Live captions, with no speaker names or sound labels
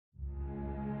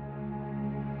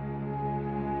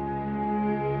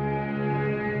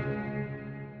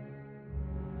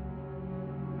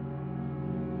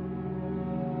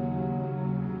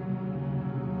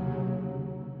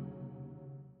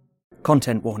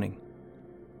Content warning.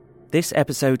 This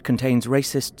episode contains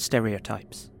racist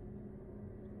stereotypes.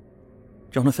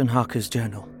 Jonathan Harker's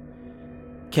journal.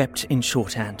 Kept in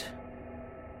shorthand.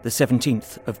 The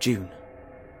 17th of June.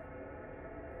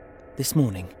 This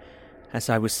morning, as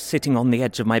I was sitting on the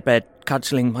edge of my bed,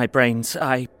 cudgelling my brains,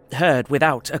 I heard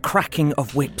without a cracking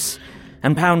of whips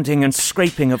and pounding and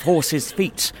scraping of horses'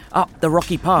 feet up the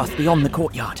rocky path beyond the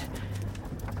courtyard.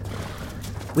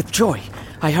 With joy,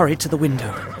 I hurried to the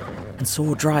window and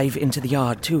saw drive into the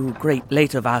yard 2 great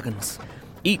Leiterwagens,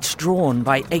 each drawn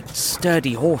by 8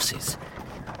 sturdy horses,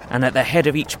 and at the head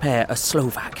of each pair a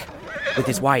Slovak, with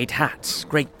his wide hat,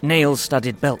 great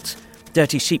nail-studded belt,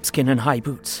 dirty sheepskin and high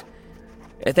boots.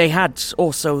 They had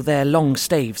also their long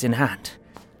staves in hand.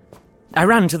 I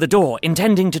ran to the door,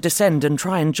 intending to descend and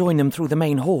try and join them through the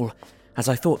main hall, as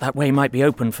I thought that way might be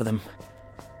open for them.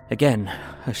 Again,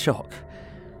 a shock.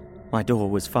 My door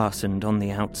was fastened on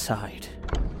the outside.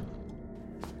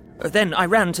 Then I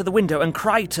ran to the window and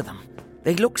cried to them.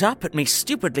 They looked up at me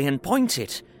stupidly and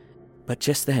pointed. But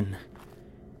just then,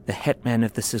 the hetman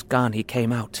of the Szgany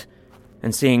came out,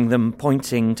 and seeing them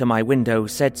pointing to my window,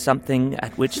 said something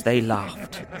at which they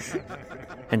laughed.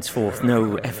 Henceforth,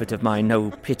 no effort of mine, no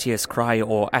piteous cry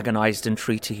or agonized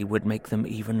entreaty would make them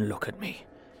even look at me.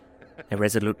 They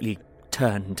resolutely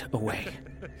turned away.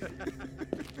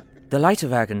 The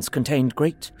Leiterwagens contained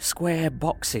great square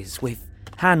boxes with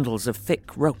handles of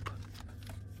thick rope.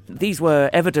 These were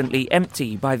evidently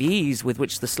empty by the ease with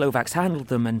which the Slovaks handled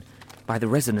them and by the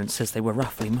resonance as they were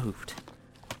roughly moved.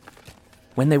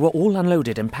 When they were all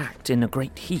unloaded and packed in a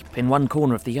great heap in one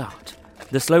corner of the yard,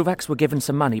 the Slovaks were given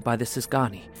some money by the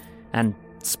Szgany, and,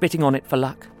 spitting on it for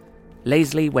luck,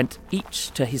 lazily went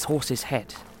each to his horse's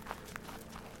head.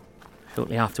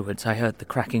 Shortly afterwards I heard the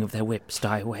cracking of their whips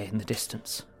die away in the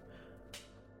distance.